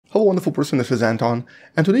Hello wonderful person, this is Anton,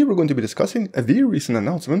 and today we're going to be discussing a very recent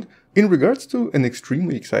announcement in regards to an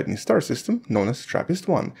extremely exciting star system known as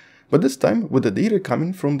TRAPPIST-1, but this time with the data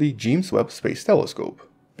coming from the James Webb Space Telescope.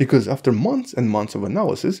 Because after months and months of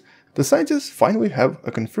analysis, the scientists finally have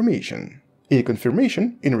a confirmation. A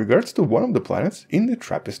confirmation in regards to one of the planets in the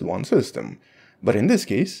TRAPPIST-1 system, but in this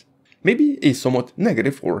case, maybe a somewhat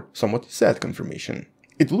negative or somewhat sad confirmation.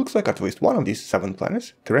 It looks like at least one of these 7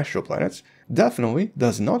 planets, terrestrial planets, definitely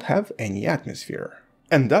does not have any atmosphere.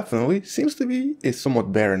 And definitely seems to be a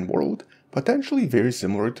somewhat barren world, potentially very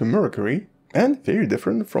similar to Mercury, and very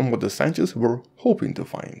different from what the scientists were hoping to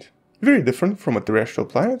find. Very different from a terrestrial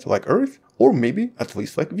planet like Earth, or maybe at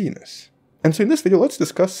least like Venus. And so in this video, let's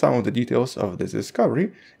discuss some of the details of this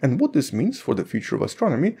discovery and what this means for the future of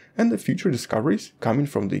astronomy and the future discoveries coming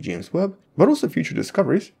from the James Webb, but also future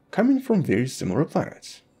discoveries coming from very similar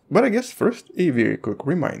planets. But I guess first, a very quick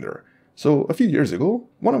reminder. So a few years ago,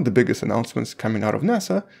 one of the biggest announcements coming out of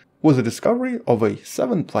NASA was the discovery of a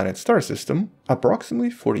 7-planet star system approximately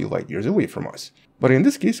 40 light years away from us. But in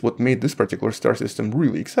this case, what made this particular star system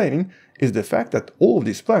really exciting is the fact that all of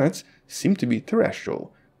these planets seem to be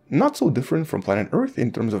terrestrial. Not so different from planet Earth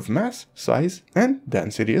in terms of mass, size, and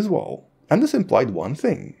density as well. And this implied one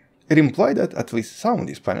thing. It implied that at least some of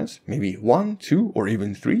these planets, maybe 1, 2, or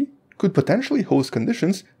even 3, could potentially host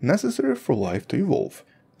conditions necessary for life to evolve.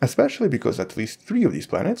 Especially because at least 3 of these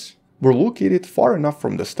planets were located far enough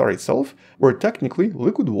from the star itself where technically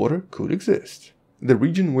liquid water could exist. The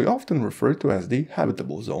region we often refer to as the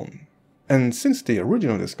habitable zone. And since the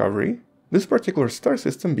original discovery, this particular star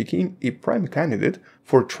system became a prime candidate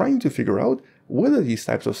for trying to figure out whether these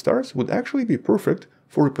types of stars would actually be perfect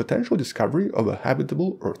for a potential discovery of a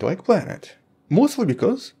habitable Earth-like planet. Mostly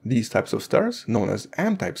because these types of stars, known as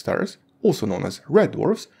M-type stars, also known as red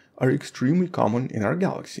dwarfs, are extremely common in our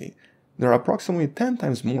galaxy. There are approximately 10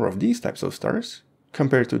 times more of these types of stars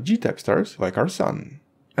compared to G-type stars like our Sun.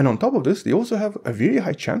 And on top of this, they also have a very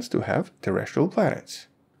high chance to have terrestrial planets,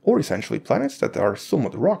 or essentially planets that are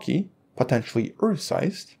somewhat rocky, potentially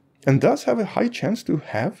Earth-sized, and thus have a high chance to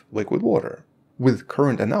have liquid water, with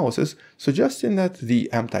current analysis suggesting that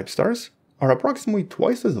the M-type stars are approximately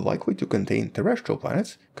twice as likely to contain terrestrial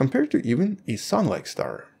planets compared to even a Sun-like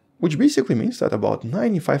star, which basically means that about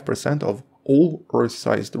 95% of all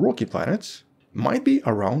Earth-sized rocky planets might be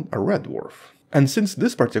around a red dwarf. And since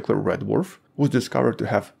this particular red dwarf was discovered to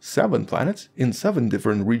have 7 planets in 7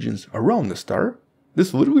 different regions around the star,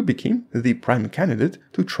 this literally became the prime candidate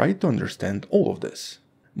to try to understand all of this.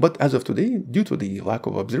 But as of today, due to the lack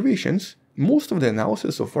of observations, most of the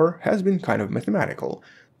analysis so far has been kind of mathematical.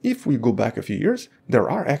 If we go back a few years, there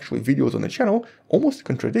are actually videos on the channel almost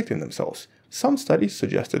contradicting themselves. Some studies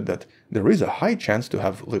suggested that there is a high chance to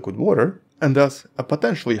have liquid water, and thus a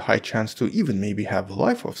potentially high chance to even maybe have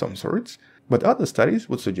life of some sorts, but other studies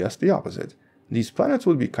would suggest the opposite. These planets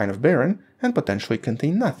would be kind of barren and potentially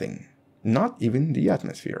contain nothing. Not even the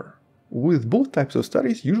atmosphere. With both types of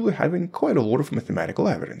studies usually having quite a lot of mathematical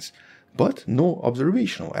evidence, but no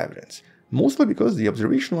observational evidence, mostly because the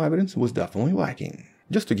observational evidence was definitely lacking.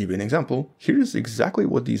 Just to give you an example, here's exactly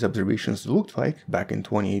what these observations looked like back in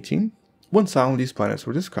 2018, when some of these planets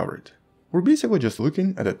were discovered. We're basically just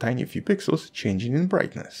looking at a tiny few pixels changing in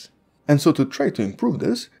brightness. And so to try to improve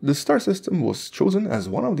this, the star system was chosen as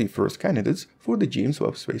one of the first candidates for the James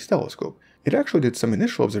Webb Space Telescope. It actually did some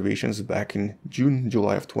initial observations back in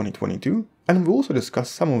June-July of 2022, and we also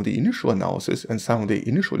discussed some of the initial analysis and some of the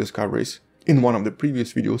initial discoveries in one of the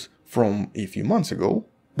previous videos from a few months ago.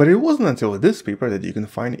 But it wasn't until this paper that you can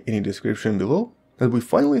find in the description below that we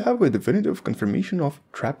finally have a definitive confirmation of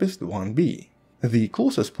TRAPPIST-1b, the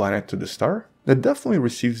closest planet to the star that definitely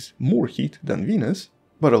receives more heat than Venus,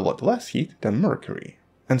 but a lot less heat than Mercury.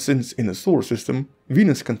 And since in the solar system,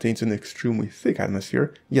 Venus contains an extremely thick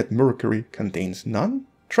atmosphere, yet Mercury contains none,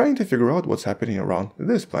 trying to figure out what's happening around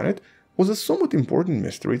this planet was a somewhat important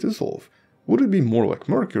mystery to solve. Would it be more like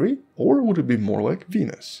Mercury, or would it be more like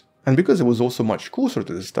Venus? And because it was also much closer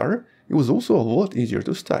to the star, it was also a lot easier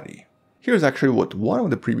to study. Here's actually what one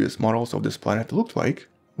of the previous models of this planet looked like,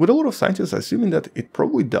 with a lot of scientists assuming that it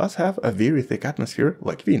probably does have a very thick atmosphere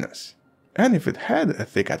like Venus. And if it had a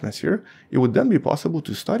thick atmosphere, it would then be possible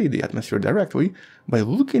to study the atmosphere directly by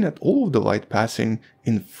looking at all of the light passing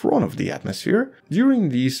in front of the atmosphere during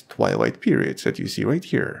these twilight periods that you see right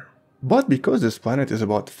here. But because this planet is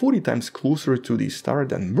about 40 times closer to the star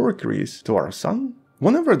than Mercury is to our Sun,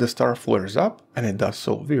 whenever the star flares up, and it does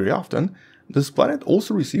so very often, this planet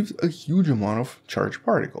also receives a huge amount of charged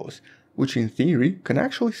particles, which in theory can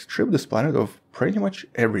actually strip this planet of pretty much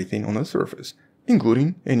everything on the surface,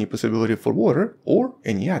 including any possibility for water or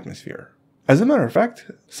any atmosphere. As a matter of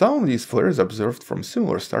fact, some of these flares observed from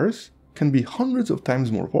similar stars can be hundreds of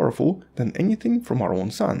times more powerful than anything from our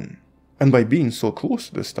own sun. And by being so close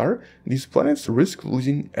to the star, these planets risk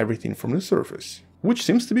losing everything from the surface, which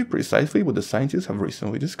seems to be precisely what the scientists have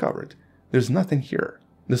recently discovered. There's nothing here.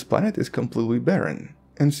 This planet is completely barren,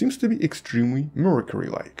 and seems to be extremely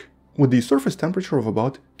Mercury-like, with the surface temperature of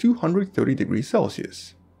about 230 degrees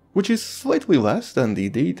Celsius, which is slightly less than the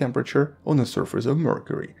day temperature on the surface of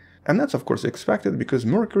Mercury. And that's of course expected because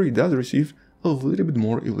Mercury does receive a little bit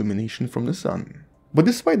more illumination from the sun. But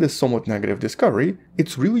despite this somewhat negative discovery,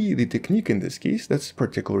 it's really the technique in this case that's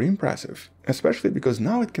particularly impressive, especially because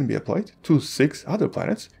now it can be applied to 6 other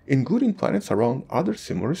planets, including planets around other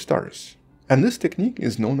similar stars. And this technique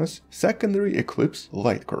is known as secondary eclipse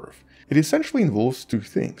light curve. It essentially involves 2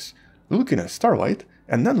 things: looking at starlight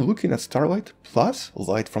and then looking at starlight plus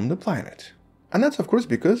light from the planet. And that's of course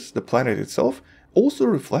because the planet itself also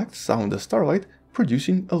reflects some of the starlight,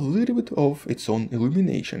 producing a little bit of its own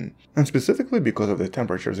illumination, and specifically because of the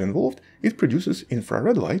temperatures involved, it produces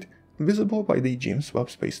infrared light visible by the James Webb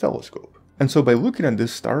Space Telescope. And so by looking at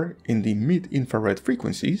this star in the mid-infrared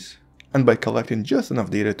frequencies, and by collecting just enough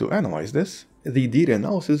data to analyze this, the data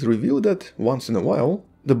analysis revealed that once in a while,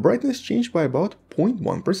 the brightness changed by about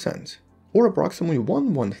 0.1%, or approximately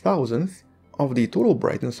 1/1000th of the total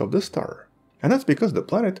brightness of the star. And that's because the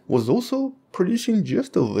planet was also producing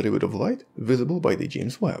just a little bit of light visible by the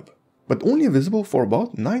James Webb, but only visible for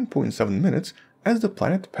about 9.7 minutes as the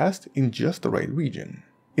planet passed in just the right region.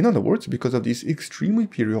 In other words, because of these extremely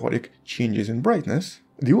periodic changes in brightness,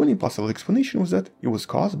 the only possible explanation was that it was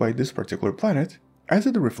caused by this particular planet as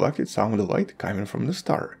it reflected some of the light coming from the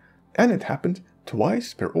star, and it happened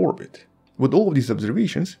twice per orbit, with all of these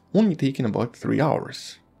observations only taking about 3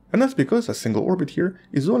 hours. And that's because a single orbit here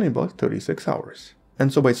is only about 36 hours.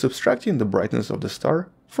 And so by subtracting the brightness of the star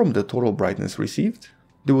from the total brightness received,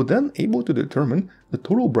 they were then able to determine the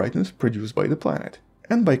total brightness produced by the planet.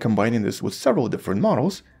 And by combining this with several different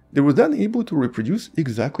models, they were then able to reproduce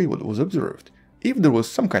exactly what was observed. If there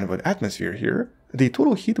was some kind of an atmosphere here, the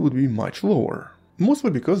total heat would be much lower,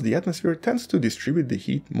 mostly because the atmosphere tends to distribute the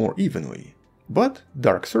heat more evenly. But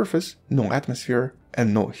dark surface, no atmosphere,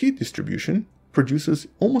 and no heat distribution produces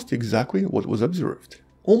almost exactly what was observed,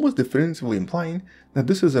 almost definitively implying that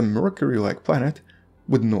this is a Mercury-like planet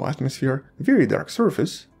with no atmosphere, very dark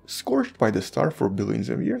surface, scorched by the star for billions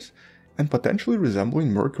of years, and potentially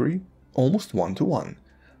resembling Mercury almost 1-to-1.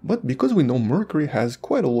 But because we know Mercury has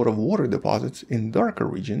quite a lot of water deposits in darker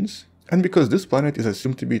regions, and because this planet is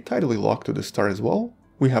assumed to be tidally locked to the star as well,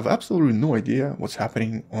 we have absolutely no idea what's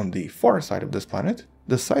happening on the far side of this planet,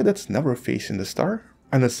 the side that's never facing the star,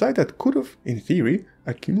 and a site that could have, in theory,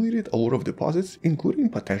 accumulated a lot of deposits, including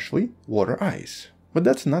potentially water ice. But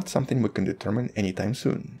that's not something we can determine anytime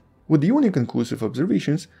soon, with the only conclusive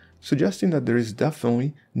observations suggesting that there is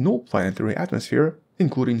definitely no planetary atmosphere,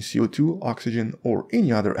 including CO2, oxygen, or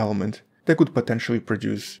any other element that could potentially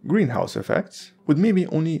produce greenhouse effects, with maybe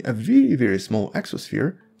only a very small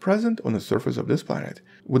exosphere present on the surface of this planet,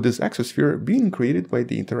 with this exosphere being created by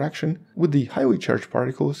the interaction with the highly charged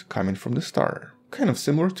particles coming from the star. Kind of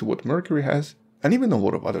similar to what Mercury has, and even a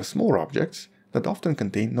lot of other smaller objects that often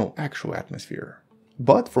contain no actual atmosphere.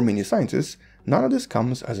 But for many scientists, none of this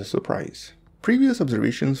comes as a surprise. Previous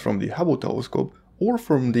observations from the Hubble telescope or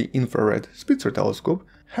from the infrared Spitzer telescope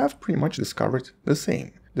have pretty much discovered the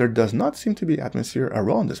same. There does not seem to be atmosphere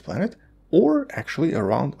around this planet, or actually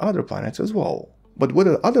around other planets as well. But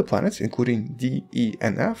whether other planets, including D, E,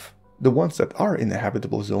 and F, the ones that are in the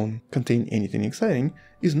habitable zone, contain anything exciting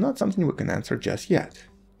is not something we can answer just yet.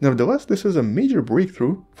 Nevertheless, this is a major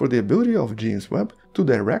breakthrough for the ability of James Webb to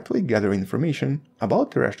directly gather information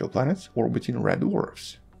about terrestrial planets orbiting red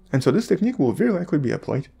dwarfs. And so this technique will very likely be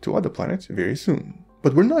applied to other planets very soon.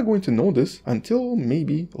 But we're not going to know this until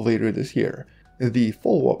maybe later this year. The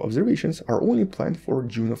follow-up observations are only planned for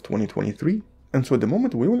June of 2023, and so at the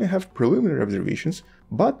moment we only have preliminary observations,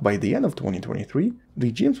 but by the end of 2023, the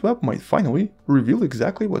James Webb might finally reveal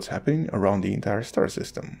exactly what's happening around the entire star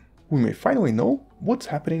system. We may finally know what's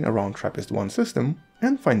happening around TRAPPIST-1 system,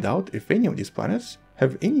 and find out if any of these planets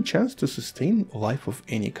have any chance to sustain life of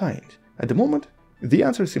any kind. At the moment, the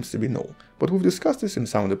answer seems to be no, but we've discussed this in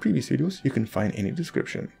some of the previous videos you can find in the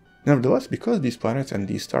description. Nevertheless, because these planets and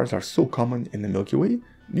these stars are so common in the Milky Way,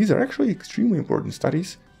 these are actually extremely important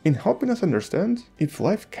studies in helping us understand if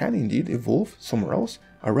life can indeed evolve somewhere else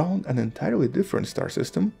around an entirely different star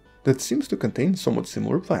system that seems to contain somewhat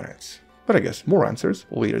similar planets. But I guess more answers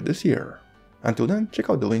later this year. Until then, check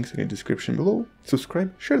out the links in the description below,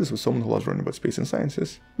 subscribe, share this with someone who loves learning about space and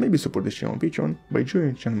sciences, maybe support this channel on Patreon by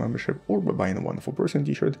joining channel membership or by buying a Wonderful Person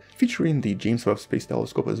t-shirt featuring the James Webb Space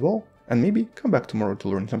Telescope as well, and maybe come back tomorrow to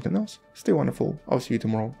learn something else. Stay wonderful, I'll see you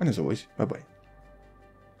tomorrow, and as always, bye bye.